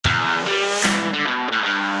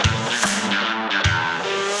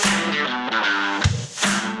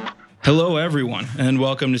Hello, everyone, and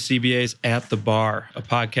welcome to CBA's At the Bar, a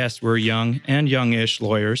podcast where young and youngish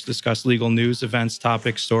lawyers discuss legal news, events,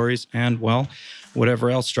 topics, stories, and, well, whatever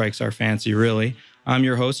else strikes our fancy, really. I'm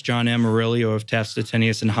your host, John Amarillo of Taft,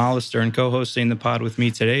 Stettinius, and Hollister, and co-hosting the pod with me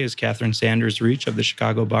today is Catherine Sanders-Reach of the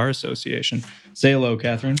Chicago Bar Association. Say hello,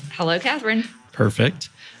 Catherine. Hello, Catherine. Perfect.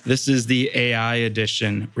 This is the AI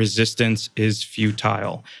edition, Resistance is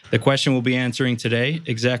Futile. The question we'll be answering today,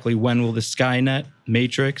 exactly when will the Skynet,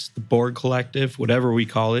 Matrix, the Borg Collective, whatever we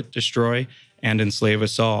call it, destroy and enslave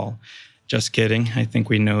us all? Just kidding. I think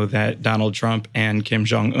we know that Donald Trump and Kim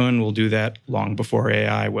Jong-un will do that long before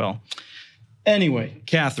AI will. Anyway,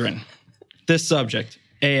 Catherine, this subject,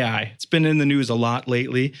 AI, it's been in the news a lot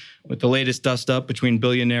lately with the latest dust-up between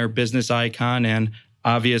billionaire business icon and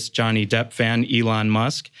obvious Johnny Depp fan Elon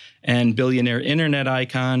Musk, and billionaire internet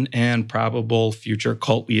icon and probable future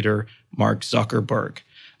cult leader Mark Zuckerberg.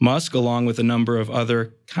 Musk, along with a number of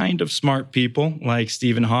other kind of smart people like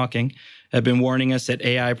Stephen Hawking, have been warning us that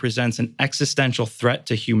AI presents an existential threat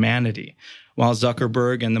to humanity, while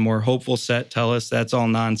Zuckerberg and the more hopeful set tell us that's all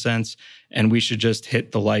nonsense and we should just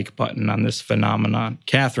hit the like button on this phenomenon.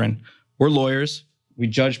 Catherine, we're lawyers. We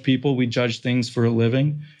judge people. We judge things for a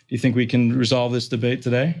living. Do you think we can resolve this debate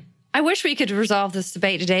today? I wish we could resolve this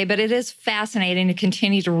debate today, but it is fascinating to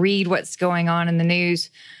continue to read what's going on in the news.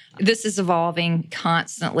 This is evolving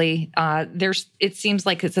constantly. It seems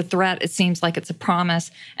like it's a threat. It seems like it's a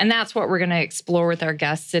promise. And that's what we're going to explore with our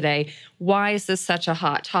guests today. Why is this such a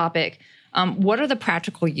hot topic? What are the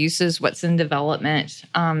practical uses? What's in development?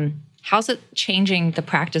 How's it changing the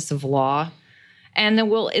practice of law? And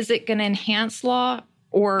then, is it going to enhance law,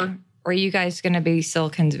 or are you guys going to be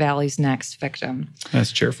Silicon Valley's next victim?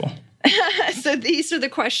 That's cheerful. So these are the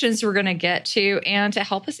questions we're going to get to. And to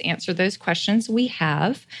help us answer those questions, we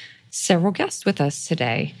have several guests with us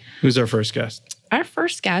today. Who's our first guest? Our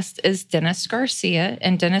first guest is Dennis Garcia,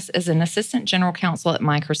 and Dennis is an assistant general counsel at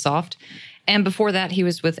Microsoft. And before that, he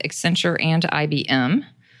was with Accenture and IBM.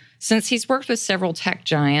 Since he's worked with several tech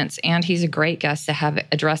giants, and he's a great guest to have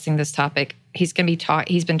addressing this topic, he's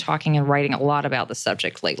been talking and writing a lot about the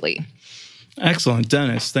subject lately. Excellent.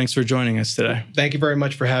 Dennis, thanks for joining us today. Thank you very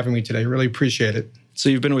much for having me today. Really appreciate it. So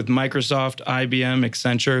you've been with Microsoft, IBM,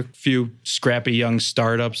 Accenture, a few scrappy young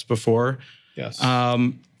startups before. Yes.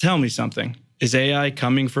 Tell me something. Is AI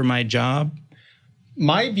coming for my job?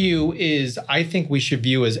 My view is I think we should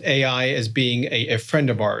view as AI as being a friend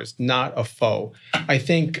of ours, not a foe. I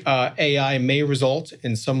think AI may result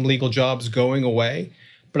in some legal jobs going away,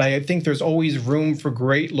 but I think there's always room for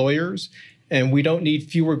great lawyers, and we don't need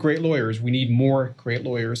fewer great lawyers. We need more great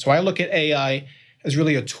lawyers. So I look at AI as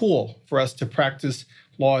really a tool for us to practice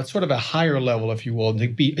law at sort of a higher level, if you will,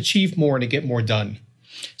 to achieve more and to get more done.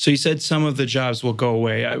 So you said some of the jobs will go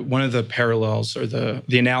away. One of the parallels or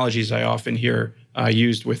the analogies I often hear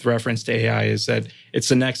used with reference to AI is that it's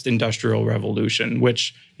the next industrial revolution,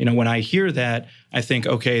 which, when I hear that, I think,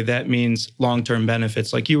 okay, that means long-term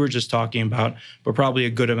benefits like you were just talking about, but probably a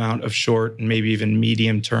good amount of short and maybe even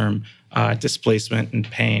medium-term displacement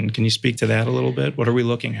and pain. Can you speak to that a little bit? What are we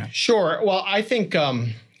looking at? Sure. Well, I think,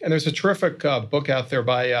 and there's a terrific book out there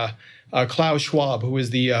by Klaus Schwab, who is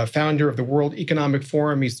the founder of the World Economic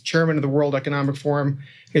Forum. He's chairman of the World Economic Forum.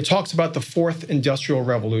 It talks about the fourth industrial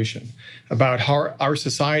revolution, about how our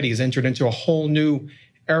society has entered into a whole new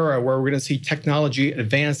era where we're going to see technology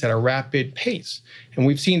advance at a rapid pace. And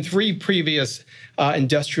we've seen three previous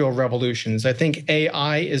industrial revolutions. I think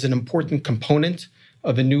AI is an important component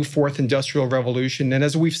of the new fourth industrial revolution. And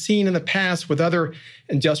as we've seen in the past with other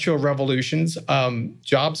industrial revolutions,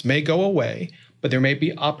 jobs may go away, but there may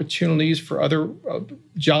be opportunities for other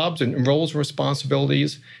jobs and roles and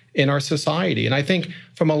responsibilities in our society. And I think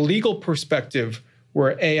from a legal perspective,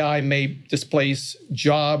 where AI may displace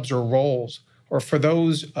jobs or roles, or for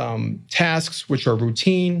those tasks which are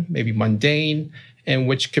routine, maybe mundane, and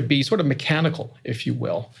which could be sort of mechanical, if you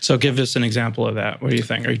will. So give us an example of that. What do you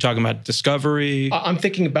think? Are you talking about discovery? I'm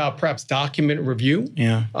thinking about perhaps document review.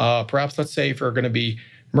 Yeah. Perhaps, let's say, if you're going to be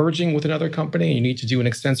merging with another company, you need to do an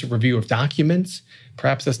extensive review of documents.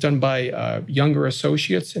 Perhaps that's done by younger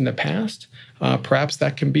associates in the past. Perhaps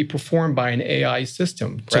that can be performed by an AI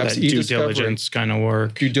system. Perhaps so that due diligence kind of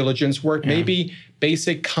work. Due diligence work, maybe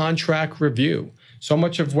basic contract review. So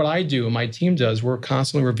much of what I do and my team does, we're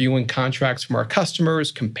constantly reviewing contracts from our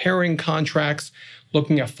customers, comparing contracts,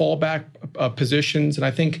 looking at fallback positions. And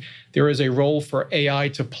I think there is a role for AI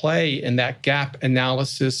to play in that gap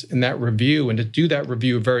analysis, in that review, and to do that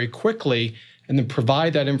review very quickly and then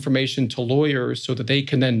provide that information to lawyers so that they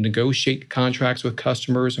can then negotiate contracts with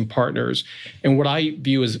customers and partners. And what I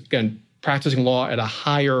view as, again, practicing law at a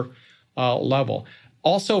higher level.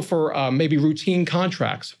 Also for maybe routine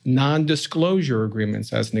contracts, non-disclosure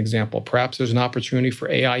agreements as an example. Perhaps there's an opportunity for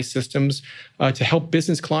AI systems to help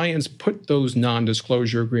business clients put those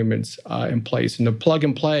non-disclosure agreements in place and to plug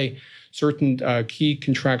and play certain key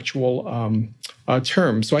contractual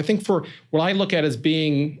terms. So I think for what I look at as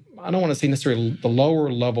being, I don't want to say necessarily the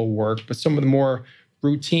lower level work, but some of the more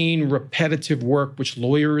routine, repetitive work, which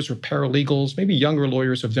lawyers or paralegals, maybe younger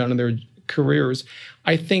lawyers have done in their careers,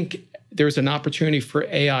 I think there's an opportunity for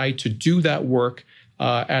AI to do that work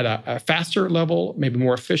at a faster level, maybe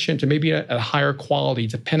more efficient, and maybe at a higher quality,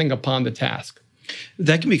 depending upon the task.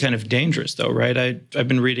 That can be kind of dangerous, though, right? I've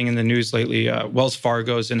been reading in the news lately, Wells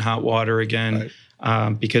Fargo's in hot water again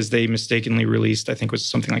because they mistakenly released, I think it was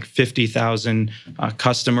something like 50,000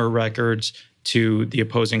 customer records to the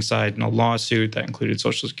opposing side in a lawsuit that included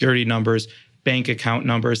Social Security numbers, bank account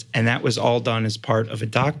numbers, and that was all done as part of a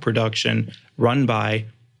doc production run by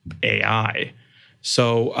AI.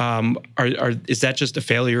 So is that just a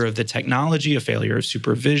failure of the technology, a failure of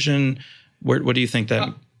supervision? What do you think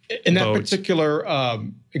that in that particular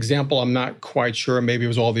example, I'm not quite sure. Maybe it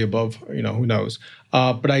was all the above, who knows.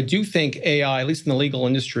 But I do think AI, at least in the legal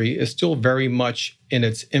industry, is still very much in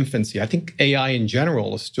its infancy. I think AI in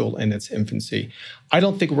general is still in its infancy. I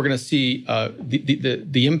don't think we're going to see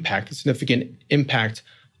the impact, the significant impact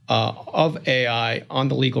of AI on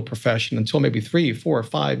the legal profession until maybe 3, 4,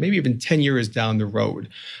 5, maybe even 10 years down the road.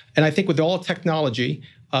 And I think with all technology,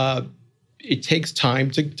 it takes time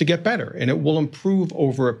to get better, and it will improve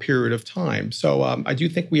over a period of time. So I do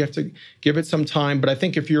think we have to give it some time. But I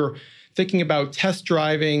think if you're thinking about test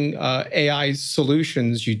driving AI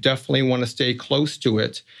solutions, you definitely want to stay close to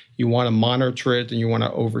it. You want to monitor it, and you want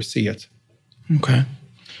to oversee it. Okay.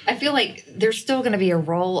 I feel like there's still going to be a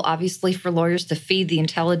role, obviously, for lawyers to feed the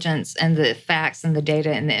intelligence and the facts and the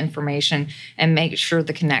data and the information and make sure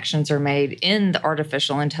the connections are made in the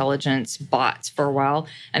artificial intelligence bots for a while.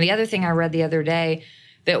 And the other thing I read the other day,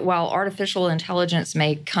 that while artificial intelligence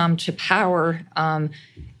may come to power,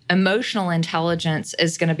 emotional intelligence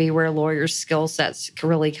is going to be where lawyers' skill sets can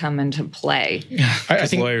really come into play. I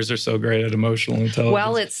think lawyers are so great at emotional intelligence.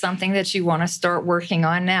 Well, it's something that you want to start working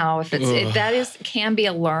on now. If can be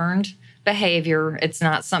a learned behavior. It's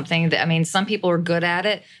not something that, some people are good at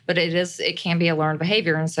it, but it can be a learned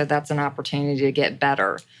behavior. And so that's an opportunity to get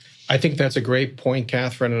better. I think that's a great point,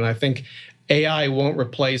 Catherine. And I think AI won't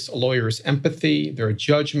replace a lawyer's empathy, their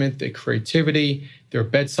judgment, their creativity, their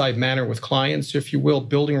bedside manner with clients, if you will,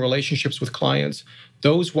 building relationships with clients.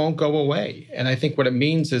 Those won't go away. And I think what it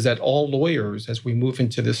means is that all lawyers, as we move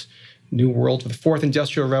into this new world with the fourth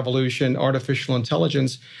industrial revolution, artificial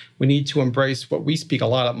intelligence, we need to embrace what we speak a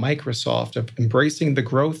lot at Microsoft of embracing the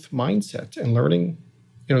growth mindset and learning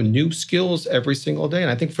new skills every single day.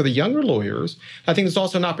 And I think for the younger lawyers, I think there's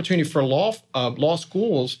also an opportunity for law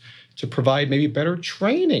schools to provide maybe better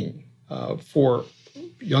training for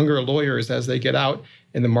younger lawyers as they get out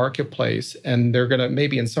in the marketplace. And they're going to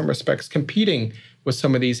maybe in some respects competing with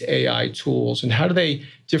some of these AI tools. And how do they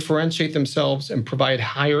differentiate themselves and provide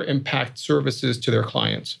higher impact services to their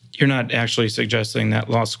clients? You're not actually suggesting that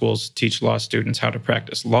law schools teach law students how to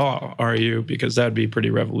practice law, are you? Because that would be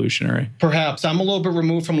pretty revolutionary. Perhaps. I'm a little bit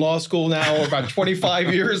removed from law school now, about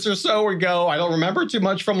 25 years or so ago. I don't remember too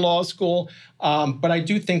much from law school, but I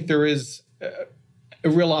do think there is a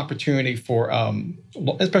real opportunity for,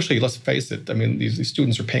 especially, let's face it, these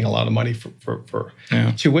students are paying a lot of money for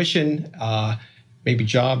tuition. Maybe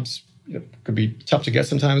jobs could be tough to get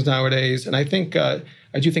sometimes nowadays. And I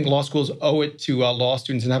do think law schools owe it to law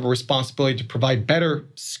students and have a responsibility to provide better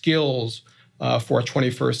skills for a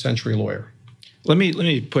 21st century lawyer. Let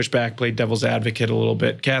me push back, play devil's advocate a little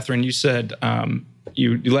bit. Catherine, you said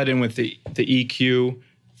you led in with the EQ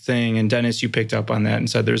thing, and Dennis, you picked up on that and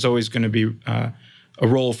said there's always going to be a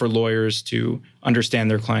role for lawyers to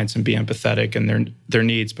understand their clients and be empathetic and their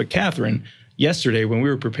needs. But Catherine, yesterday, when we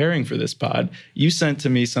were preparing for this pod, you sent to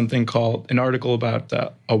me something called an article about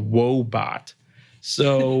a WOE-bot.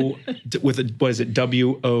 So what is it,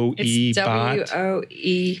 W-O-E bot? It's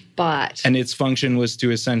W-O-E bot. And its function was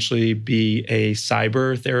to essentially be a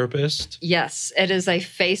cyber therapist? Yes, it is a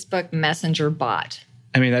Facebook Messenger bot.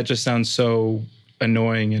 That just sounds so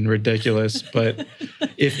annoying and ridiculous. But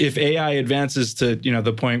if AI advances to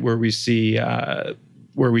the point where we see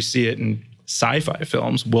it in sci-fi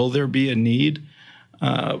films, will there be a need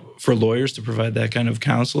for lawyers to provide that kind of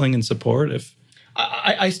counseling and support?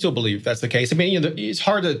 I still believe that's the case. I mean, it's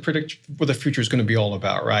hard to predict what the future is going to be all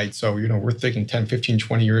about, right? So, we're thinking 10, 15,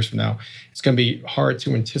 20 years from now. It's going to be hard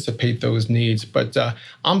to anticipate those needs. But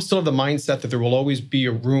I'm still of the mindset that there will always be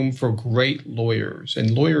a room for great lawyers.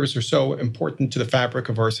 And lawyers are so important to the fabric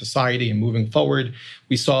of our society and moving forward.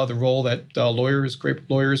 We saw the role that great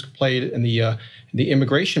lawyers played in the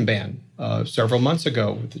immigration ban several months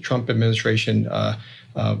ago with the Trump administration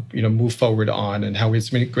move forward on, and how we had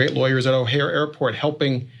so many great lawyers at O'Hare Airport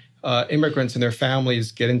helping immigrants and their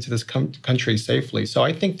families get into this country safely. So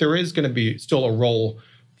I think there is going to be still a role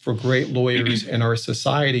for great lawyers in our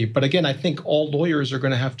society. But again, I think all lawyers are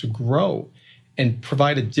going to have to grow and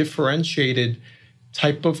provide a differentiated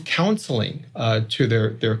type of counseling to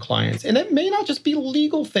their clients. And it may not just be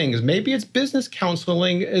legal things. Maybe it's business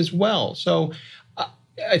counseling as well. So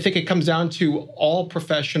I think it comes down to all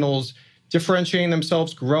professionals differentiating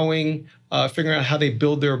themselves, growing, figuring out how they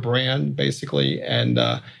build their brand, basically, and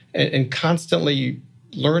constantly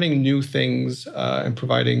learning new things and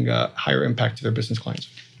providing higher impact to their business clients.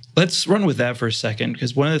 Let's run with that for a second,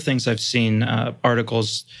 because one of the things I've seen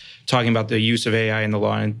articles talking about the use of AI in the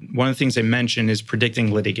law, and one of the things they mention is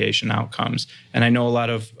predicting litigation outcomes. And I know a lot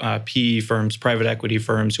of PE firms, private equity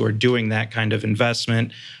firms, who are doing that kind of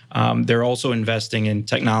investment. They're also investing in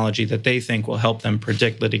technology that they think will help them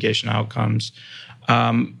predict litigation outcomes.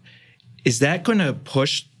 Is that going to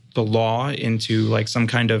push the law into like some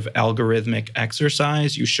kind of algorithmic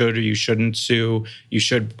exercise? You should or you shouldn't sue. You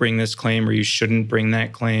should bring this claim or you shouldn't bring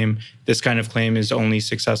that claim. This kind of claim is only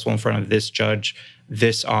successful in front of this judge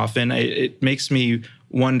this often. It makes me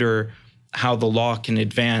wonder how the law can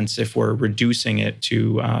advance if we're reducing it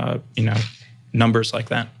to, numbers like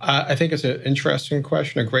that. I think it's an interesting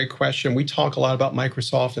question, a great question. We talk a lot about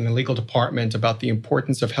Microsoft and the legal department about the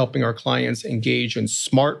importance of helping our clients engage in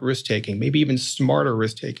smart risk-taking, maybe even smarter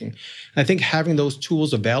risk-taking. I think having those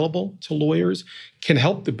tools available to lawyers can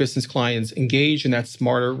help the business clients engage in that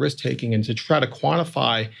smarter risk-taking and to try to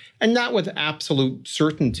quantify, and not with absolute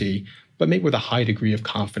certainty, but maybe with a high degree of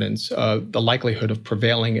confidence, the likelihood of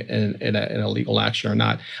prevailing in a legal action or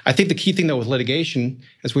not. I think the key thing, though, with litigation,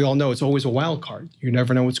 as we all know, it's always a wild card. You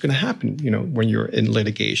never know what's going to happen, when you're in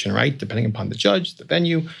litigation, right? Depending upon the judge, the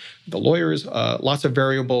venue, the lawyers, lots of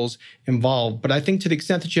variables involved. But I think to the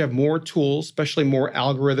extent that you have more tools, especially more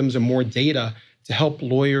algorithms and more data to help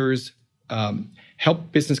lawyers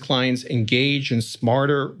help business clients engage in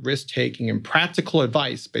smarter risk-taking and practical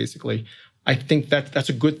advice, basically, I think that's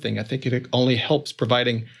a good thing. I think it only helps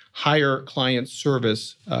providing higher client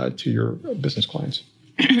service to your business clients.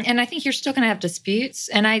 And I think you're still going to have disputes.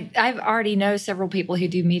 And I've already know several people who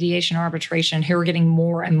do mediation arbitration who are getting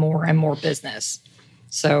more and more and more business.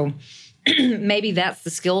 So maybe that's the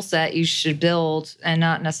skill set you should build, and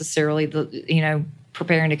not necessarily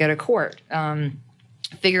preparing to go to court.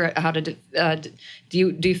 Figure out how to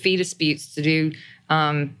do fee disputes, to do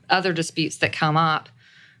other disputes that come up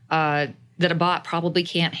that a bot probably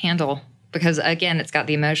can't handle, because, again, it's got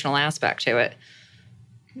the emotional aspect to it.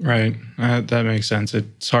 Right. That makes sense.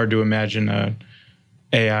 It's hard to imagine a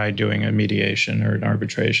AI doing a mediation or an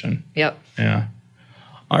arbitration. Yep. Yeah.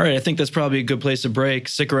 All right. I think that's probably a good place to break.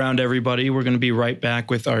 Stick around, everybody. We're going to be right back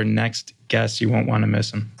with our next guest. You won't want to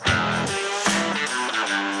miss him.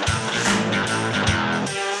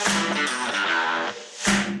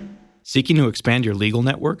 Seeking to expand your legal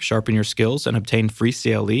network, sharpen your skills, and obtain free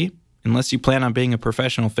CLE? Unless you plan on being a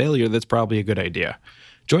professional failure, that's probably a good idea.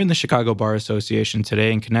 Join the Chicago Bar Association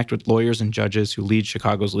today and connect with lawyers and judges who lead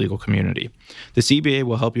Chicago's legal community. The CBA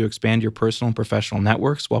will help you expand your personal and professional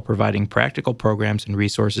networks while providing practical programs and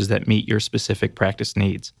resources that meet your specific practice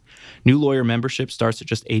needs. New lawyer membership starts at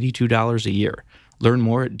just $82 a year. Learn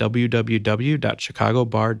more at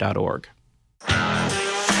www.chicagobar.org.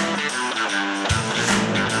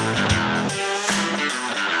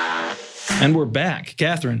 And we're back.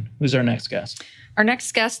 Catherine, who's our next guest? Our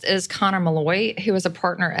next guest is Connor Malloy, who is a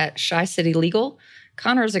partner at Chi-City Legal.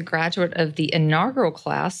 Connor is a graduate of the inaugural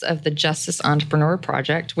class of the Justice Entrepreneur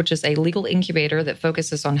Project, which is a legal incubator that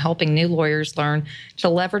focuses on helping new lawyers learn to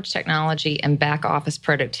leverage technology and back office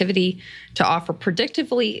productivity to offer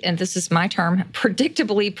predictably, and this is my term,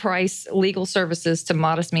 predictably priced legal services to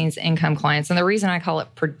modest means income clients. And the reason I call it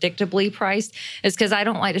predictably priced is because I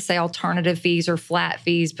don't like to say alternative fees or flat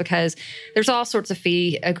fees, because there's all sorts of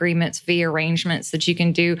fee agreements, fee arrangements that you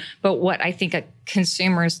can do. But what I think a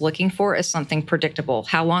consumer is looking for is something predictable.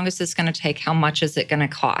 How long is this going to take? How much is it going to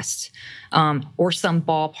cost? Or some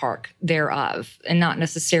ballpark thereof, and not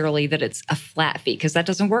necessarily that it's a flat fee, because that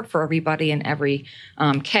doesn't work for everybody in every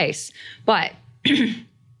case. But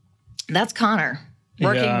that's Connor.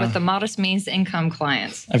 working with the modest means income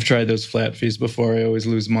clients. I've tried those flat fees before. I always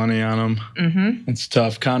lose money on them. Mm-hmm. It's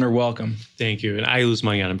tough. Connor, welcome. Thank you. And I lose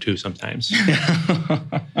money on them too sometimes.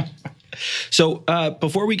 So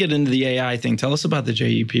before we get into the AI thing, tell us about the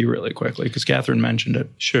JEP really quickly, because Catherine mentioned it.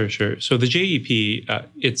 Sure. So the JEP,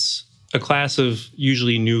 it's a class of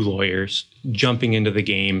usually new lawyers jumping into the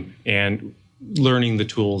game and learning the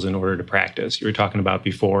tools in order to practice. You were talking about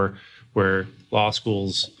before where law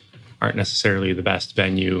schools aren't necessarily the best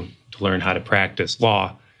venue to learn how to practice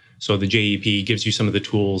law. So the JEP gives you some of the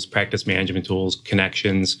tools, practice management tools,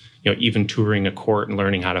 connections, even touring a court and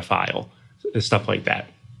learning how to file, stuff like that.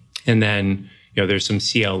 And then, there's some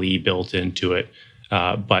CLE built into it,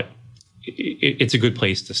 but it's a good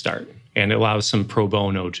place to start. And it allows some pro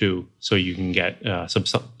bono too, so you can get some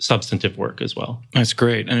substantive work as well. That's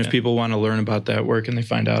great. And if people want to learn about that, where can they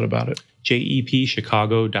find out about it?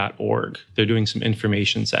 JEPchicago.org. They're doing some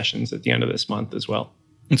information sessions at the end of this month as well.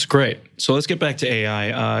 That's great. So let's get back to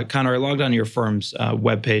AI. Connor, I logged on your firm's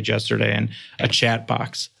webpage yesterday, and a chat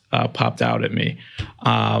box popped out at me.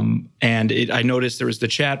 And I noticed there was the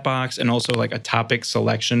chat box and also like a topic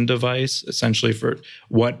selection device, essentially for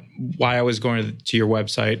why I was going to your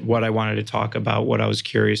website, what I wanted to talk about, what I was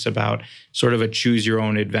curious about, sort of a choose your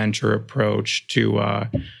own adventure approach to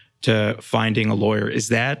finding a lawyer. Is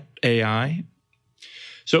that AI?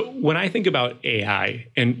 So when I think about AI,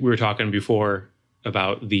 and we were talking before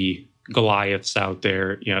about the Goliaths out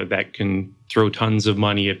there, that can throw tons of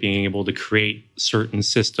money at being able to create certain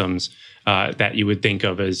systems that you would think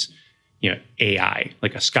of as, AI,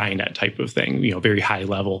 like a Skynet type of thing, very high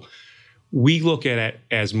level. We look at it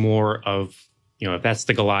as more of, if that's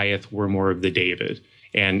the Goliath, we're more of the David.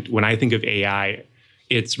 And when I think of AI,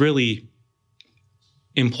 it's really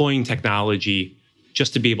employing technology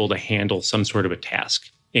just to be able to handle some sort of a task.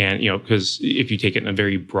 And, because if you take it in a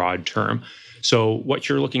very broad term. So what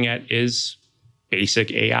you're looking at is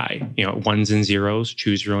basic AI, ones and zeros,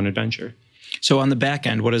 choose your own adventure. So on the back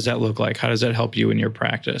end, what does that look like? How does that help you in your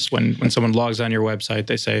practice? When someone logs on your website,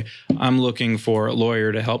 they say, I'm looking for a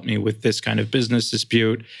lawyer to help me with this kind of business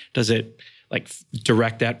dispute. Does it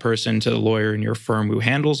direct that person to the lawyer in your firm who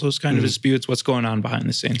handles those kind of disputes? What's going on behind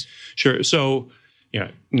the scenes? Sure. So,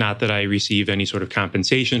 not that I receive any sort of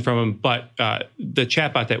compensation from them, but the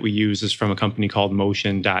chatbot that we use is from a company called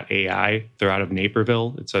Motion.ai. They're out of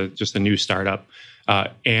Naperville. It's just a new startup.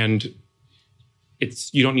 And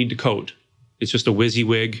you don't need to code. It's just a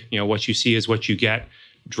WYSIWYG. What you see is what you get.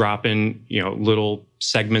 Drop in, little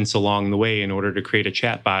segments along the way in order to create a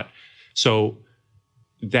chatbot. So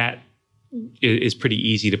that is pretty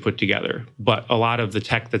easy to put together. But a lot of the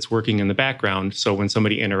tech that's working in the background, so when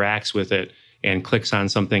somebody interacts with it and clicks on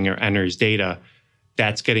something or enters data,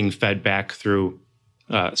 that's getting fed back through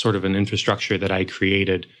sort of an infrastructure that I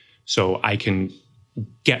created so I can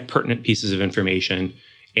get pertinent pieces of information.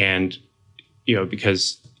 And,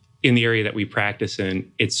 because in the area that we practice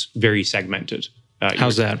in, it's very segmented.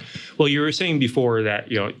 How's that? Well, you were saying before that,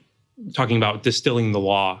 talking about distilling the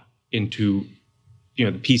law into,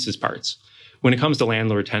 the pieces parts. When it comes to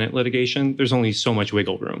landlord-tenant litigation, there's only so much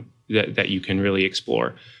wiggle room that you can really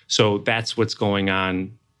explore. So that's what's going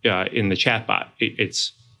on in the chatbot.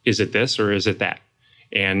 Is it this or is it that?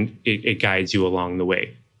 And it guides you along the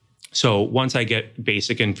way. So once I get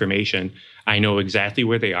basic information, I know exactly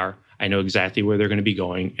where they are. I know exactly where they're going to be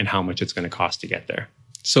going and how much it's going to cost to get there.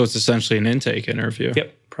 So it's essentially an intake interview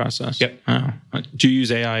process. Yep. Oh. Do you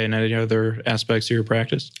use AI in any other aspects of your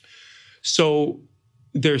practice? So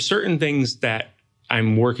there are certain things that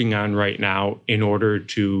I'm working on right now in order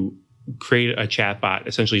to create a chatbot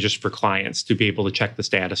essentially just for clients to be able to check the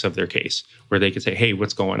status of their case, where they could say, hey,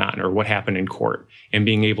 what's going on, or what happened in court, and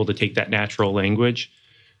being able to take that natural language,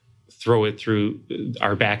 throw it through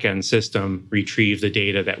our back-end system, retrieve the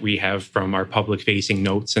data that we have from our public-facing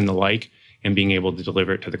notes and the like, and being able to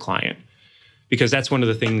deliver it to the client. Because that's one of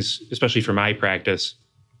the things, especially for my practice,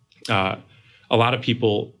 a lot of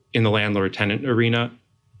people in the landlord-tenant arena,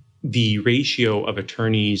 the ratio of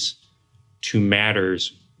attorneys to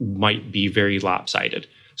matters might be very lopsided.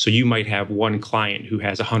 So you might have one client who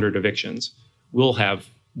has 100 evictions. We'll have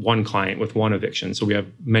one client with one eviction. So we have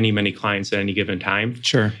many, many clients at any given time.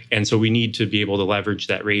 Sure. And so we need to be able to leverage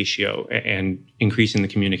that ratio, and increasing the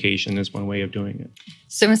communication is one way of doing it.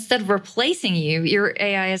 So instead of replacing you, your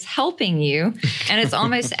AI is helping you, and it's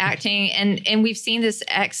almost acting. And we've seen this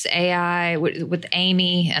XAI with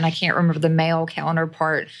Amy, and I can't remember the male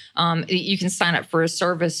counterpart. You can sign up for a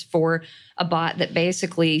service for a bot that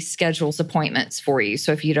basically schedules appointments for you.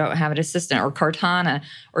 So if you don't have an assistant, or Cortana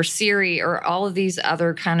or Siri or all of these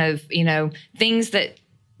other kind of, things that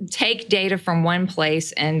take data from one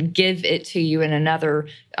place and give it to you in another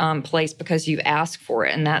place because you ask for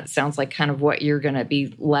it. And that sounds like kind of what you're going to be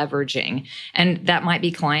leveraging. And that might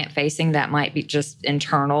be client facing, that might be just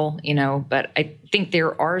internal, but I think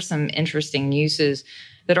there are some interesting uses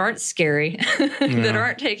that aren't scary, that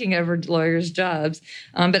aren't taking over lawyers' jobs,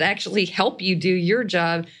 but actually help you do your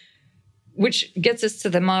job, which gets us to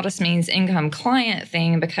the modest means income client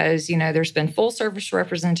thing, because, there's been full service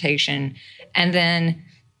representation, and then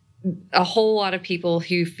a whole lot of people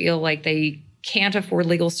who feel like they can't afford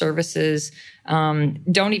legal services,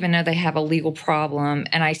 don't even know they have a legal problem.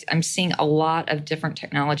 And I'm seeing a lot of different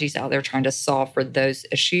technologies out there trying to solve for those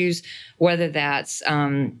issues, whether that's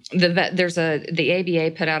the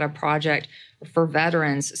ABA put out a project for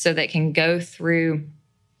veterans so they can go through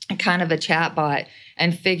kind of a chatbot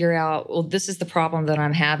and figure out, well, this is the problem that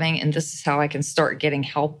I'm having, and this is how I can start getting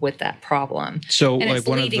help with that problem. So, and like it's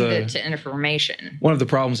leading to information. One of the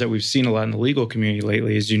problems that we've seen a lot in the legal community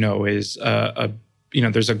lately, as is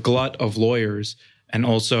there's a glut of lawyers and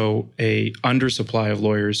also a undersupply of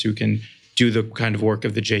lawyers who can do the kind of work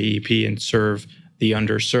of the JEP and serve the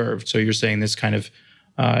underserved. So you're saying this kind of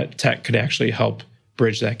tech could actually help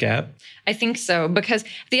bridge that gap? I think so, because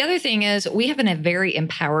the other thing is we have a very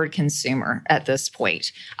empowered consumer at this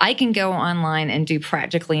point. I can go online and do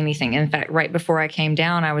practically anything. In fact, right before I came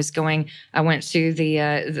down, I went to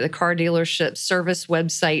the car dealership service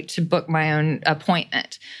website to book my own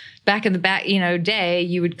appointment. Back in the day,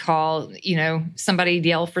 you would call, somebody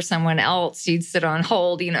yell for someone else. You'd sit on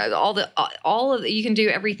hold. You can do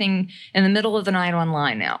everything in the middle of the night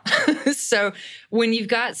online now. So when you've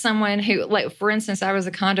got someone who, like, for instance, I was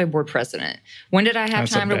a condo board president. When did I have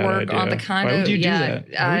time to work on the condo? Why would you do that?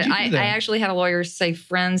 I actually had a lawyer say,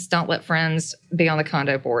 friends, don't let friends be on the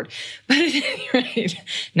condo board. But at any rate,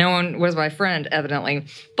 no one was my friend, evidently.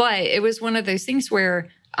 But it was one of those things where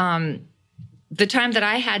the time that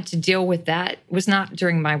I had to deal with that was not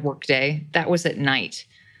during my workday. That was at night.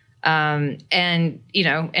 And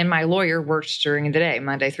my lawyer worked during the day,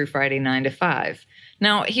 Monday through Friday, 9 to 5.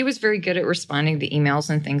 Now, he was very good at responding to emails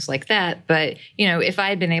and things like that. But, if I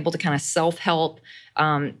had been able to kind of self-help,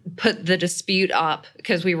 put the dispute up,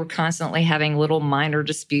 because we were constantly having little minor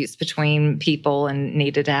disputes between people and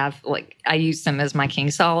needed to have, I used him as my King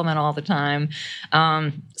Solomon all the time.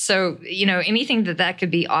 So, anything that could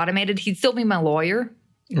be automated, he'd still be my lawyer.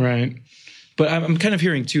 Right. But I'm kind of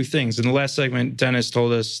hearing two things. In the last segment, Dennis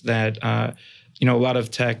told us that, a lot of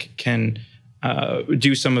tech can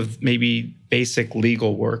do some of maybe basic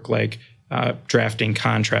legal work, like drafting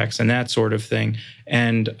contracts and that sort of thing.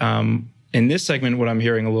 And in this segment, what I'm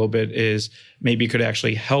hearing a little bit is maybe could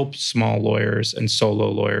actually help small lawyers and solo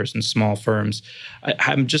lawyers and small firms.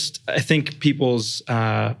 I think people's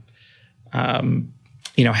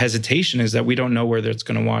hesitation is that we don't know where that's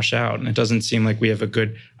going to wash out, and it doesn't seem like we have a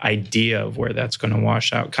good idea of where that's going to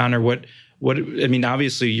wash out. Connor,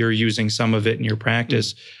 obviously you're using some of it in your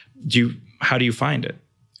practice. How do you find it?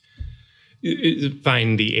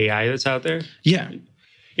 Find the AI that's out there? Yeah.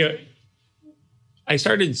 I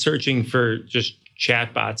started searching for just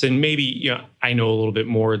chatbots, and maybe, I know a little bit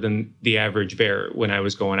more than the average bear when I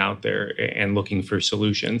was going out there and looking for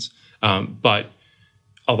solutions. But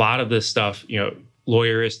a lot of this stuff,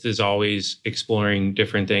 Lawyerist is always exploring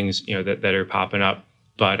different things, that are popping up.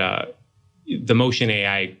 But the Motion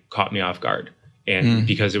AI caught me off guard, and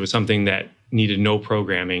because it was something that needed no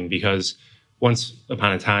programming, because once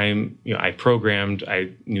upon a time, I programmed,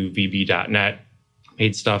 I knew VB.net,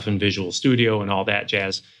 made stuff in Visual Studio and all that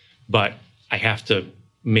jazz, but I have to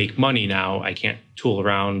make money now. I can't tool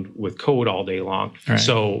around with code all day long. Right.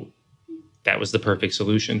 So that was the perfect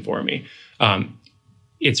solution for me.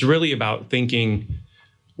 It's really about thinking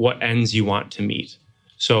what ends you want to meet.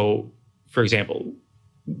 So, for example,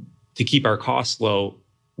 to keep our costs low,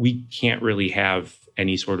 we can't really have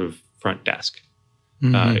any sort of front desk.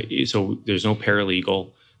 So there's no paralegal,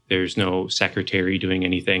 there's no secretary doing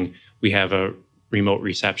anything. We have a remote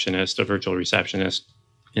receptionist, a virtual receptionist,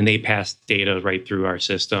 and they pass data right through our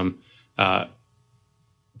system. But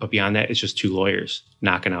beyond that, it's just two lawyers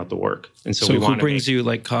knocking out the work. And so who brings you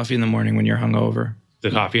like coffee in the morning when you're hungover? The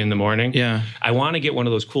coffee in the morning? Yeah. I want to get one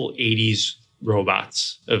of those cool 80s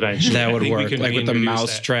robots eventually. That would work, like with the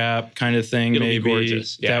mouse trap kind of thing. It'll maybe be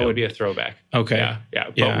gorgeous. Yeah, that would be a throwback. Okay. Yeah.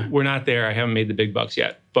 But we're not there. I haven't made the big bucks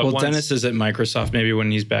yet. But Dennis is at Microsoft. Maybe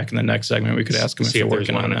when he's back in the next segment, we could ask him if they're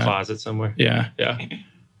working on in a closet somewhere. Yeah.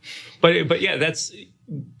 But yeah,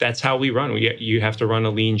 that's how we run. You have to run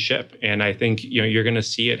a lean ship, and I think you're going to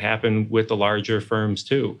see it happen with the larger firms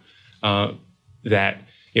too. That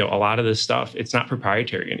a lot of this stuff, it's not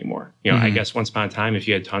proprietary anymore. I guess once upon a time, if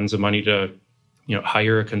you had tons of money to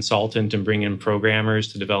hire a consultant and bring in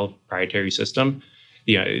programmers to develop a proprietary system,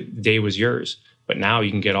 the day was yours. But now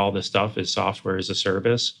you can get all this stuff as software as a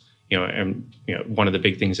service. And one of the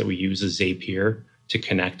big things that we use is Zapier to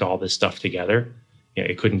connect all this stuff together.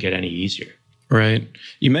 It couldn't get any easier. Right.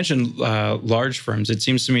 You mentioned large firms. It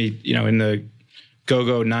seems to me, in the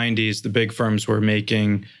go-go 90s, the big firms were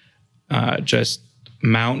making just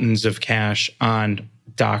mountains of cash on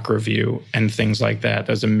doc review and things like that.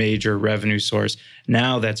 That was a major revenue source.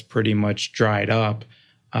 Now that's pretty much dried up.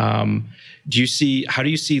 How do you see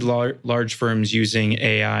large firms using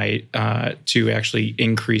AI to actually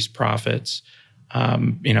increase profits,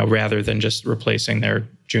 rather than just replacing their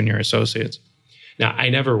junior associates? Now, I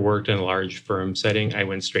never worked in a large firm setting. I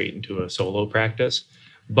went straight into a solo practice,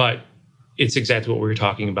 but it's exactly what we were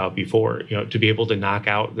talking about before, to be able to knock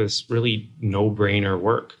out this really no-brainer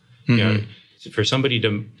work. For somebody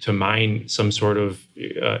to mine some sort of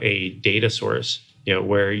a data source,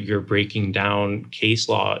 where you're breaking down case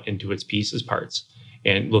law into its pieces parts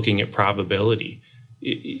and looking at probability,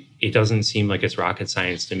 it doesn't seem like it's rocket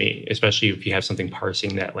science to me, especially if you have something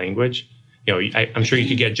parsing that language. I'm sure you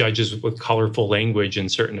could get judges with colorful language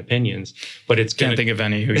and certain opinions, but can't think of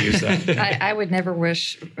any who use that. I would never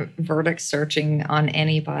wish verdict searching on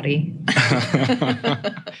anybody.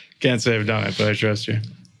 Can't say I've done it, but I trust you.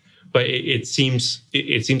 But it seems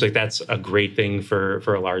like that's a great thing for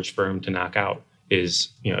a large firm to knock out.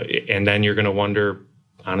 And then you're going to wonder,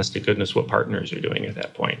 honest to goodness, what partners are doing at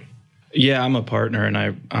that point. Yeah, I'm a partner, and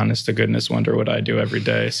I, honest to goodness, wonder what I do every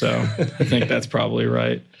day. So I think that's probably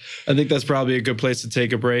right. I think that's probably a good place to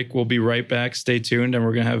take a break. We'll be right back. Stay tuned, and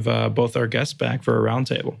we're going to have both our guests back for a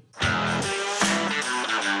roundtable.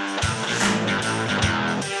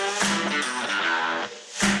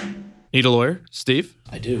 Need a lawyer, Steve?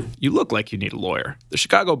 I do. You look like you need a lawyer. The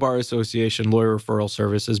Chicago Bar Association Lawyer Referral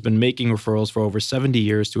Service has been making referrals for over 70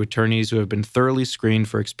 years to attorneys who have been thoroughly screened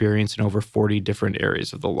for experience in over 40 different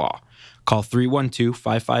areas of the law. Call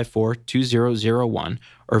 312-554-2001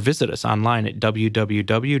 or visit us online at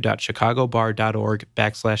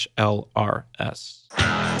www.chicagobar.org/LRS.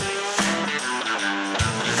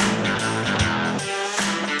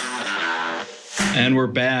 And we're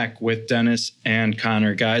back with Dennis and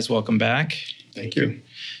Connor. Guys, welcome back. Thank you.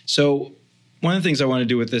 So one of the things I want to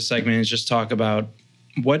do with this segment is just talk about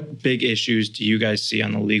what big issues do you guys see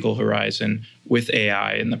on the legal horizon with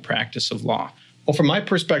AI in the practice of law? Well, from my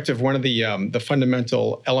perspective, one of the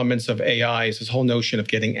fundamental elements of AI is this whole notion of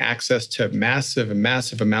getting access to massive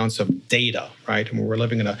amounts of data, right? And we're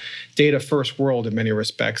living in a data-first world in many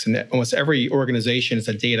respects, and almost every organization is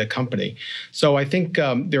a data company. So I think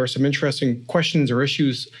there are some interesting questions or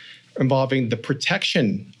issues involving the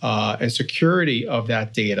protection and security of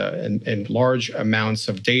that data and large amounts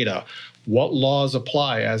of data. What laws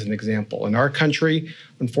apply, as an example? In our country,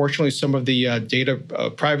 unfortunately, some of the data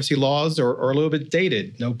privacy laws are a little bit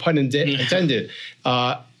dated, no pun intended.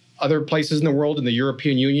 Other places in the world, in the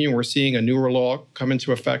European Union, we're seeing a newer law come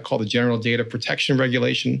into effect called the General Data Protection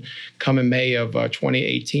Regulation come in May of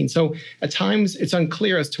 2018. So at times, it's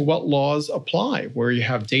unclear as to what laws apply, where you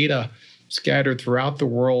have data scattered throughout the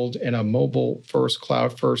world in a mobile-first,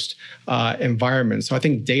 cloud-first environment. So I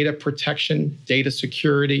think data protection, data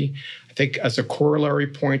security. I think as a corollary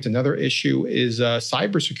point, another issue is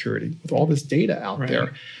cybersecurity. With all this data out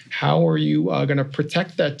there, how are you going to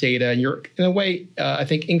protect that data? And you're, in a way, I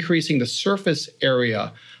think, increasing the surface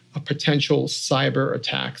area of potential cyber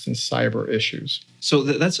attacks and cyber issues. So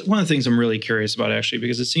that's one of the things I'm really curious about, actually,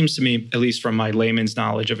 because it seems to me, at least from my layman's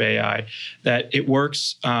knowledge of AI, that it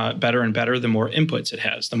works better and better the more inputs it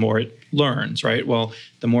has, the more it learns, right? Well,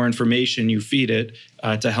 the more information you feed it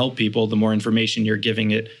to help people, the more information you're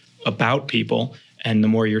giving it about people, and the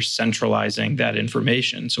more you're centralizing that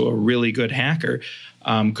information. So a really good hacker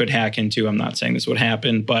could hack into, I'm not saying this would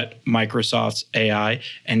happen, but Microsoft's AI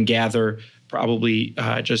and gather probably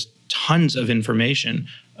just tons of information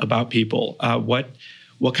about people. What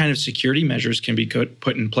kind of security measures can be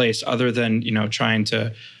put in place other than trying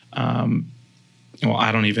to?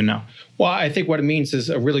 I don't even know. Well, I think what it means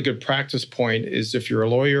is a really good practice point is if you're a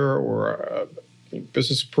lawyer or a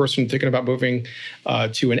business person thinking about moving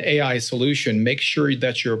to an AI solution, make sure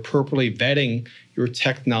that you're appropriately vetting your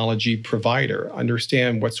technology provider.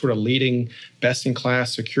 Understand what sort of leading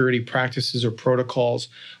best-in-class security practices or protocols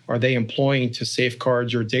are they employing to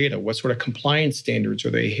safeguard your data? What sort of compliance standards are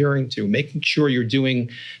they adhering to? Making sure you're doing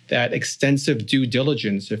that extensive due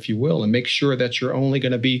diligence, if you will, and make sure that you're only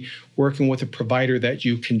going to be working with a provider that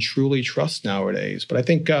you can truly trust nowadays. But I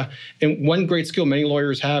think and one great skill many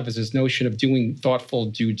lawyers have is this notion of doing thoughtful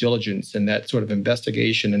due diligence and that sort of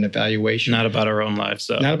investigation and evaluation. Not about our own lives,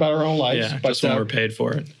 though. Not about our own lives. Yeah, but, just when we're paid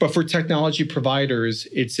for it. But for technology providers,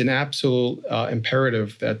 it's an absolute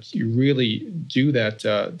imperative that you really do that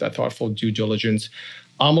thoughtful due diligence.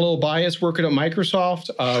 I'm a little biased working at Microsoft.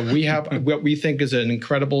 We have what we think is an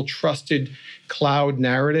incredible trusted cloud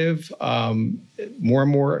narrative. More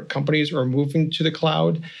and more companies are moving to the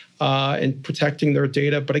cloud and protecting their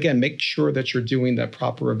data. But again, make sure that you're doing that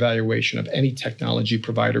proper evaluation of any technology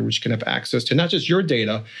provider which can have access to not just your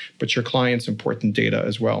data, but your clients' important data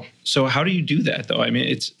as well. So how do you do that, though? I mean,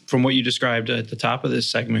 it's from what you described at the top of this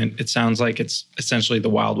segment, it sounds like it's essentially the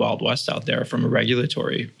wild, wild west out there from a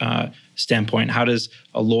regulatory standpoint. How does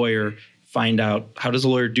a lawyer find out, how does a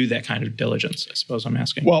lawyer do that kind of diligence, I suppose I'm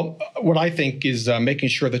asking? Well, what I think is making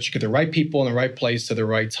sure that you get the right people in the right place at the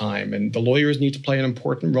right time. And the lawyers need to play an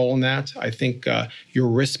important role in that. I think your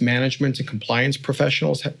risk management and compliance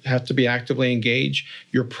professionals have to be actively engaged.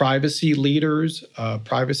 Your privacy leaders,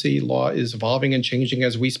 privacy law is evolving and changing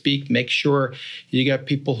as we speak. Make sure you get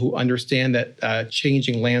people who understand that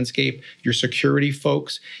changing landscape. Your security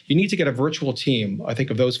folks, you need to get a virtual team, I think,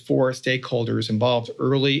 of those 4 stakeholders involved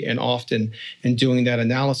early and often in doing that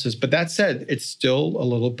analysis. But that said, it's still a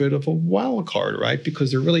little bit of a wild card, right?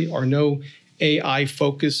 Because there really are no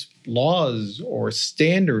AI-focused laws or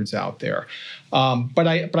standards out there. But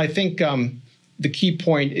I think the key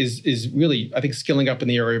point is really, I think, skilling up in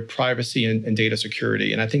the area of privacy and data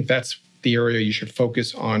security. And I think that's the area you should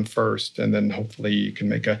focus on first. And then hopefully you can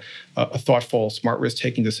make a thoughtful, smart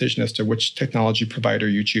risk-taking decision as to which technology provider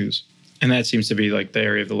you choose. And that seems to be like the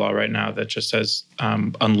area of the law right now that just has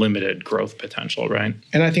unlimited growth potential, right?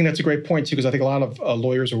 And I think that's a great point, too, because I think a lot of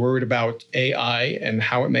lawyers are worried about AI and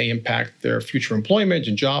how it may impact their future employment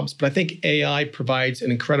and jobs. But I think AI provides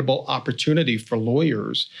an incredible opportunity for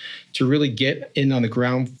lawyers to really get in on the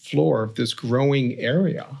ground floor of this growing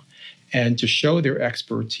area and to show their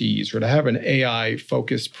expertise, or to have an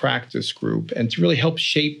AI-focused practice group and to really help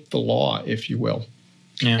shape the law, if you will.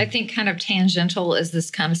 Yeah. I think kind of tangential is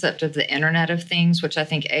this concept of the Internet of Things, which I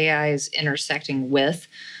think AI is intersecting with,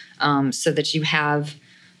 so that you have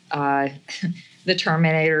the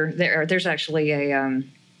Terminator. There's actually a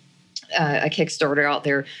Kickstarter out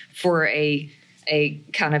there for a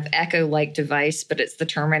kind of Echo-like device, but it's the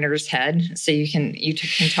Terminator's head, so you can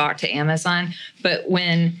talk to Amazon. But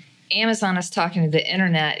when Amazon is talking to the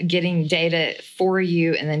internet, getting data for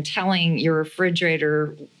you, and then telling your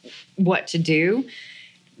refrigerator what to do,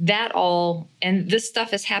 and this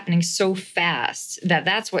stuff is happening so fast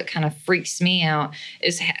that's what kind of freaks me out.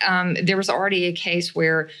 Is there was already a case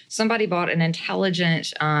where somebody bought an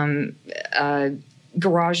intelligent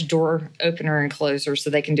garage door opener and closer so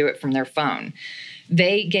they can do it from their phone.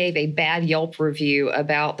 They gave a bad Yelp review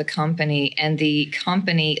about the company, and the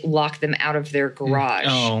company locked them out of their garage.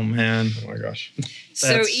 Oh, man. Oh, my gosh.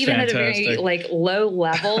 So even fantastic. At a very low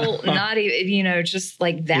level, not even, just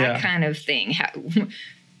like that kind of thing.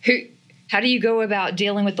 How do you go about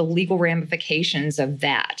dealing with the legal ramifications of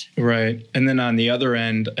that? Right. And then on the other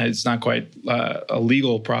end, it's not quite a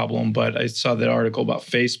legal problem, but I saw that article about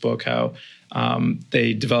Facebook, how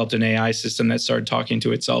they developed an AI system that started talking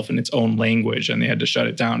to itself in its own language, and they had to shut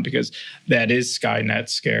it down because that is Skynet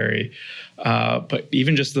scary. But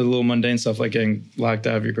even just the little mundane stuff like getting locked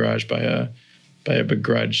out of your garage by a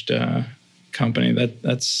begrudged company,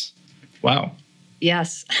 that's wow.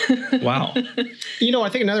 Yes. Wow. I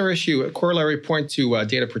think another issue, a corollary point to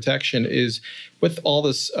data protection is with all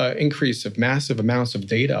this increase of massive amounts of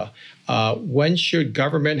data, when should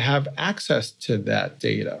government have access to that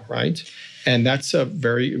data, right? And that's a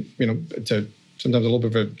very, it's sometimes a little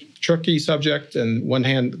bit of a tricky subject. On one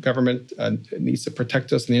hand, the government needs to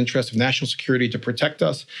protect us in the interest of national security to protect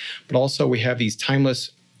us. But also we have these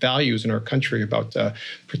timeless values in our country about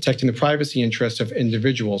protecting the privacy interests of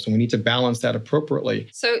individuals, and we need to balance that appropriately.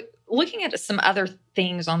 So looking at some other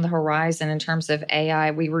things on the horizon in terms of AI,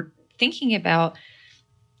 we were thinking about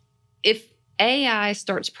if AI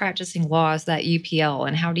starts practicing laws, that UPL,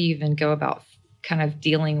 and how do you even go about kind of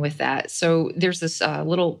dealing with that? So there's this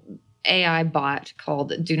little AI bot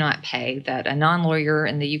called Do Not Pay that a non-lawyer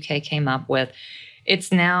in the UK came up with.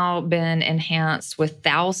 It's now been enhanced with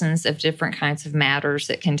thousands of different kinds of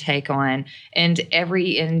matters it can take on, and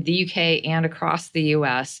in the UK and across the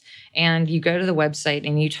US. And you go to the website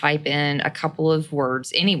and you type in a couple of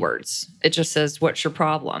words, any words. It just says, "What's your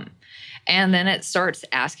problem?" And then it starts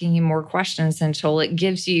asking you more questions until it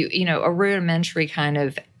gives you, a rudimentary kind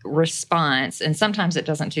of response. And sometimes it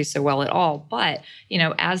doesn't do so well at all. But,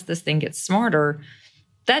 as this thing gets smarter,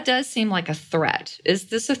 that does seem like a threat. Is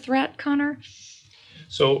this a threat, Connor?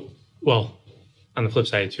 So, well, on the flip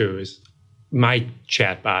side too, is my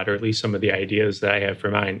chatbot, or at least some of the ideas that I have for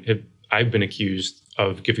mine, I've been accused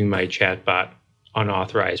of giving my chatbot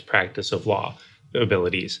unauthorized practice of law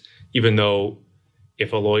abilities, even though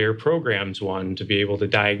if a lawyer programs one to be able to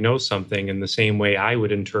diagnose something in the same way I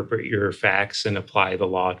would interpret your facts and apply the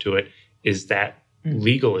law to it, is that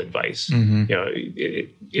legal advice?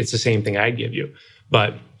 It's the same thing I'd give you.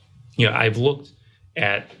 But, I've looked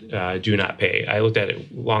at Do Not Pay. I looked at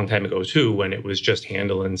it a long time ago, too, when it was just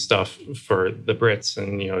handling stuff for the Brits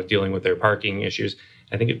and, dealing with their parking issues.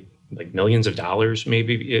 I think like millions of dollars,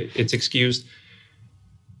 maybe it's excused.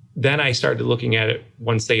 Then I started looking at it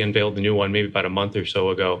once they unveiled the new one, maybe about a month or so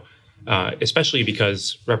ago, especially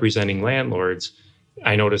because representing landlords,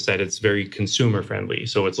 I noticed that it's very consumer friendly.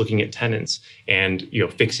 So it's looking at tenants and,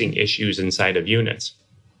 fixing issues inside of units.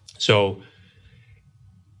 So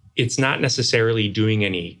it's not necessarily doing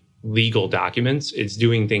any legal documents. It's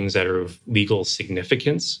doing things that are of legal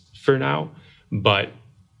significance for now, but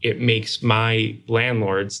it makes my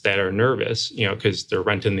landlords that are nervous, because they're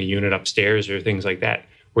renting the unit upstairs or things like that,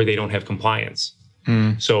 where they don't have compliance.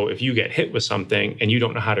 So if you get hit with something and you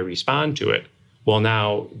don't know how to respond to it, well,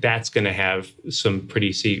 now that's going to have some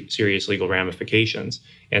pretty serious legal ramifications.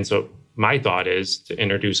 And so my thought is to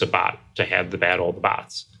introduce a bot to have the battle of the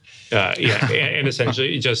bots. And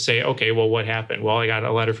essentially just say, okay, well, what happened? Well, I got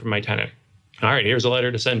a letter from my tenant. All right, here's a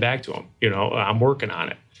letter to send back to him. I'm working on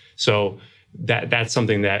it. So that's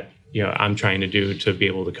something that, I'm trying to do to be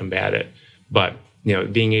able to combat it. But,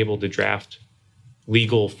 being able to draft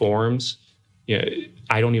legal forms,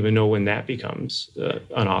 I don't even know when that becomes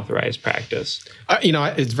unauthorized practice.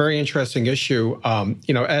 It's a very interesting issue.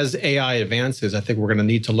 As AI advances, I think we're going to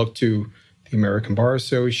need to look to the American Bar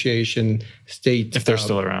Association, state... If they're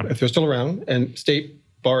still around. If they're still around, and state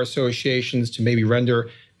bar associations to maybe render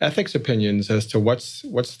ethics opinions as to what's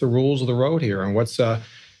the rules of the road here and what's the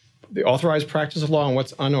authorized practice of law and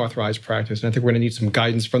what's unauthorized practice. And I think we're going to need some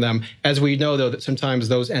guidance from them. As we know, though, that sometimes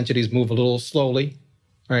those entities move a little slowly,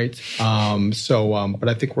 right? But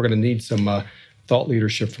I think we're going to need some thought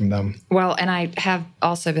leadership from them. Well, and I have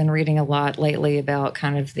also been reading a lot lately about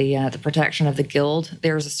kind of the protection of the guild.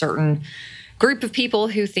 There's a certain group of people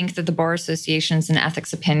who think that the bar associations and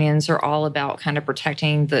ethics opinions are all about kind of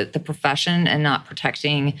protecting the profession and not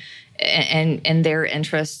protecting and their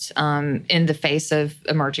interests in the face of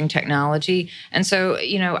emerging technology. And so,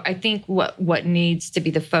 I think what needs to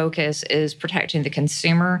be the focus is protecting the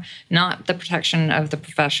consumer, not the protection of the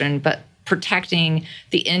profession, but protecting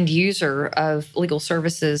the end user of legal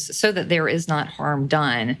services so that there is not harm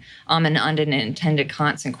done and unintended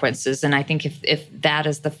consequences. And I think if that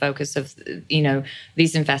is the focus of,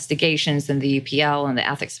 these investigations and the UPL and the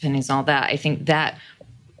ethics opinions and all that, I think that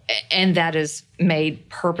is made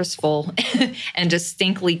purposeful and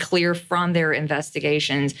distinctly clear from their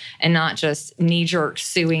investigations and not just knee-jerk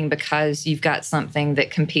suing because you've got something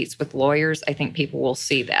that competes with lawyers. I think people will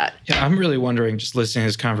see that. Yeah, I'm really wondering, just listening to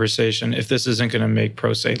this conversation, if this isn't going to make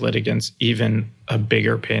pro se litigants even a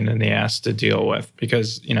bigger pain in the ass to deal with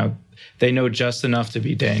because, they know just enough to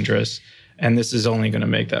be dangerous. And this is only going to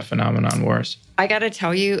make that phenomenon worse. I got to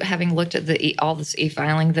tell you, having looked at all this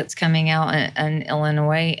e-filing that's coming out in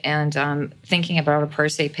Illinois and thinking about a pro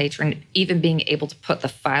se patron, even being able to put the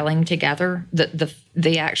filing together,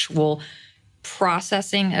 the actual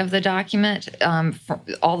processing of the document,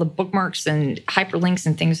 all the bookmarks and hyperlinks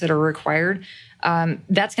and things that are required,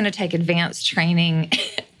 that's going to take advanced training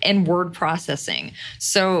and word processing.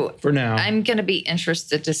 So for now, I'm going to be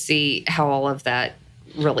interested to see how all of that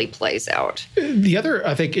really plays out. The other,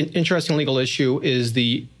 I think, interesting legal issue is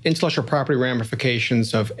the intellectual property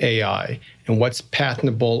ramifications of AI and what's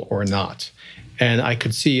patentable or not. And I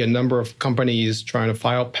could see a number of companies trying to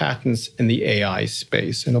file patents in the AI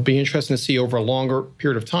space. And it'll be interesting to see over a longer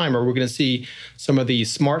period of time, are we going to see some of the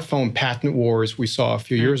smartphone patent wars we saw a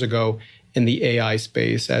few years ago in the AI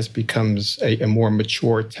space as it becomes a more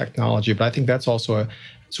mature technology. But I think that's also a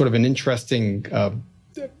sort of an interesting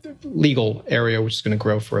legal area which is going to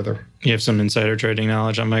grow further. You have some insider trading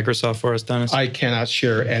knowledge on Microsoft for us, Dennis? I cannot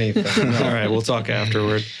share anything. All right, we'll talk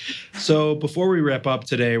afterward. So before we wrap up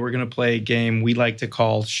today, we're going to play a game we like to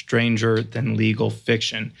call Stranger Than Legal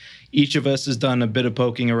Fiction. Each of us has done a bit of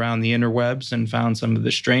poking around the interwebs and found some of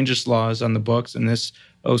the strangest laws on the books in this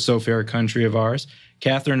oh-so-fair country of ours.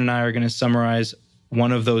 Catherine and I are going to summarize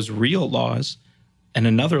one of those real laws and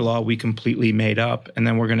another law we completely made up. And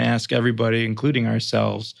then we're going to ask everybody, including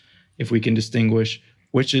ourselves, if we can distinguish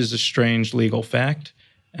which is a strange legal fact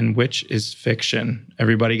and which is fiction.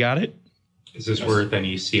 Everybody got it? Is this worth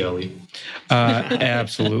any CLE?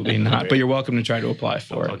 Absolutely not. But you're welcome to try to apply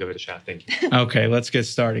for I'll it. give it a shot. Thank you. Okay, let's get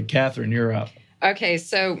started. Catherine, you're up. Okay,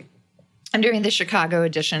 so I'm doing the Chicago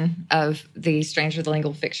edition of the Stranger the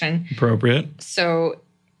Legal Fiction. Appropriate. So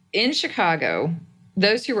in Chicago,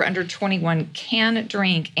 those who are under 21 can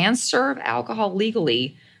drink and serve alcohol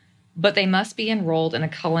legally, but they must be enrolled in a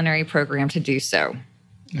culinary program to do so.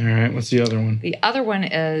 All right, what's the other one? The other one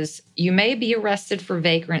is you may be arrested for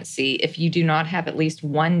vagrancy if you do not have at least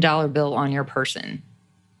 $1 bill on your person.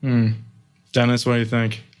 Dennis, what do you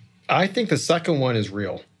think? I think the second one is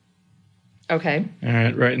real. Okay. All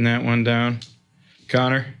right, writing that one down.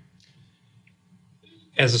 Connor?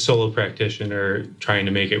 As a solo practitioner trying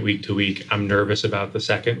to make it week to week, I'm nervous about the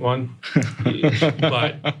second one.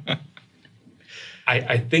 But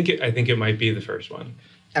I think it might be the first one.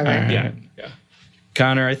 Okay. All right. Yeah.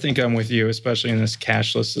 Connor, I think I'm with you, especially in this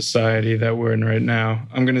cashless society that we're in right now.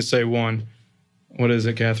 I'm going to say one. What is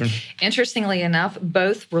it, Catherine? Interestingly enough,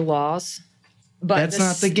 both were laws. But That's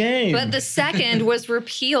not the game. But the second was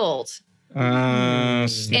repealed. And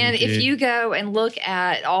if you go and look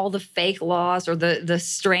at all the fake laws or the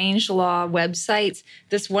strange law websites,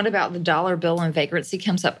 this one about the dollar bill and vagrancy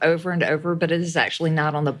comes up over and over, but it is actually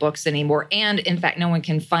not on the books anymore. And in fact, no one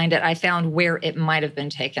can find it. I found where it might have been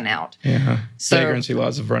taken out. Yeah. So- Vagrancy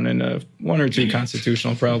laws have run into one or two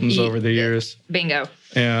constitutional problems over the years. Bingo.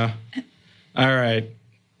 Yeah. All right.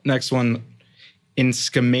 Next one. In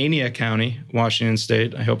Skamania County, Washington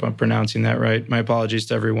State, I hope I'm pronouncing that right. My apologies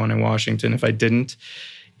to everyone in Washington if I didn't.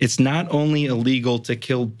 It's not only illegal to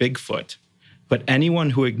kill Bigfoot, but anyone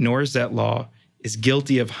who ignores that law is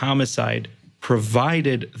guilty of homicide,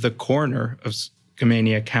 provided the coroner of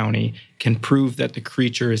Skamania County can prove that the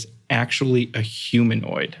creature is actually a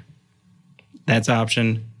humanoid. That's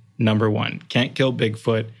option number one. Can't kill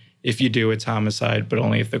Bigfoot. If you do, it's homicide, but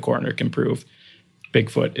only if the coroner can prove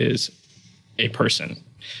Bigfoot is a person.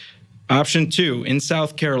 Option two, in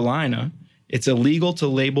South Carolina, it's illegal to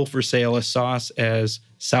label for sale a sauce as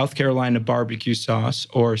South Carolina barbecue sauce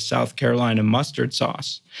or South Carolina mustard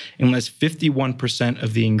sauce unless 51%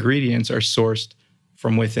 of the ingredients are sourced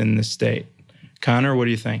from within the state. Connor, what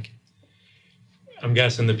do you think? I'm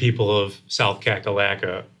guessing the people of South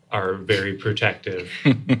Kakalaka are very protective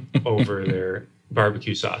over their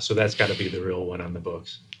barbecue sauce. So that's got to be the real one on the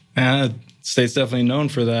books. State's definitely known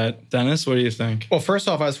for that. Dennis, what do you think? Well, first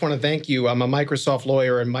off, I just want to thank you. I'm a Microsoft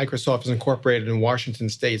lawyer, and Microsoft is incorporated in Washington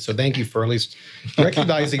State. So thank you for at least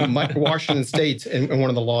recognizing Washington State in one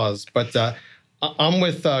of the laws. But I'm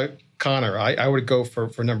with Connor. I would go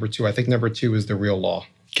for number two. I think number two is the real law.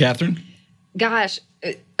 Catherine? Gosh,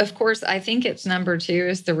 of course, I think it's number two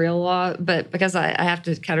is the real law, but because I have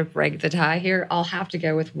to kind of break the tie here, I'll have to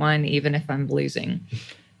go with one even if I'm losing.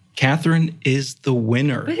 Catherine is the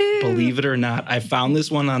winner. Woo-hoo. Believe it or not. I found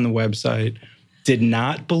this one on the website, did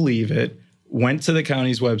not believe it, went to the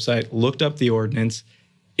county's website, looked up the ordinance.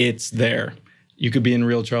 It's there. You could be in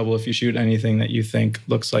real trouble if you shoot anything that you think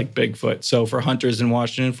looks like Bigfoot. So for hunters in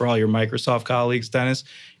Washington, for all your Microsoft colleagues, Dennis,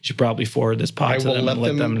 you should probably forward this pod to them and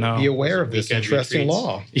let them know. Be aware of this Weekend interesting retreats.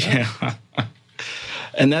 law. Yeah.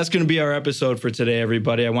 And that's going to be our episode for today,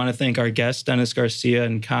 everybody. I want to thank our guests, Dennis Garcia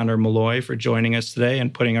and Connor Malloy, for joining us today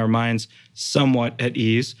and putting our minds somewhat at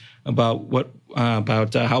ease about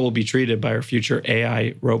how we'll be treated by our future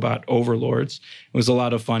AI robot overlords. It was a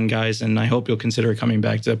lot of fun, guys, and I hope you'll consider coming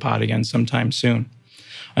back to the pod again sometime soon.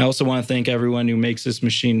 I also want to thank everyone who makes this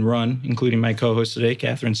machine run, including my co-host today,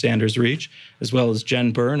 Catherine Sanders-Reach, as well as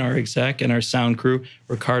Jen Byrne, our exec, and our sound crew,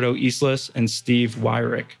 Ricardo Islas and Steve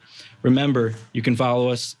Wyrick. Remember, you can follow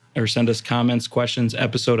us or send us comments, questions,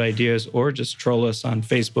 episode ideas, or just troll us on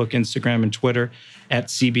Facebook, Instagram, and Twitter at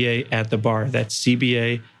CBA at the Bar. That's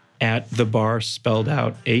CBA at the Bar, spelled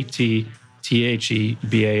out ATTHEBAR.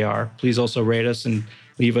 Please also rate us and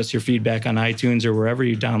leave us your feedback on iTunes or wherever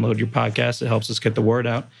you download your podcast. It helps us get the word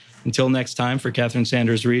out. Until next time, for Catherine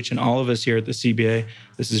Sanders-Reach and all of us here at the CBA,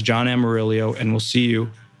 this is John Amarillo, and we'll see you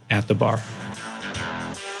at the bar.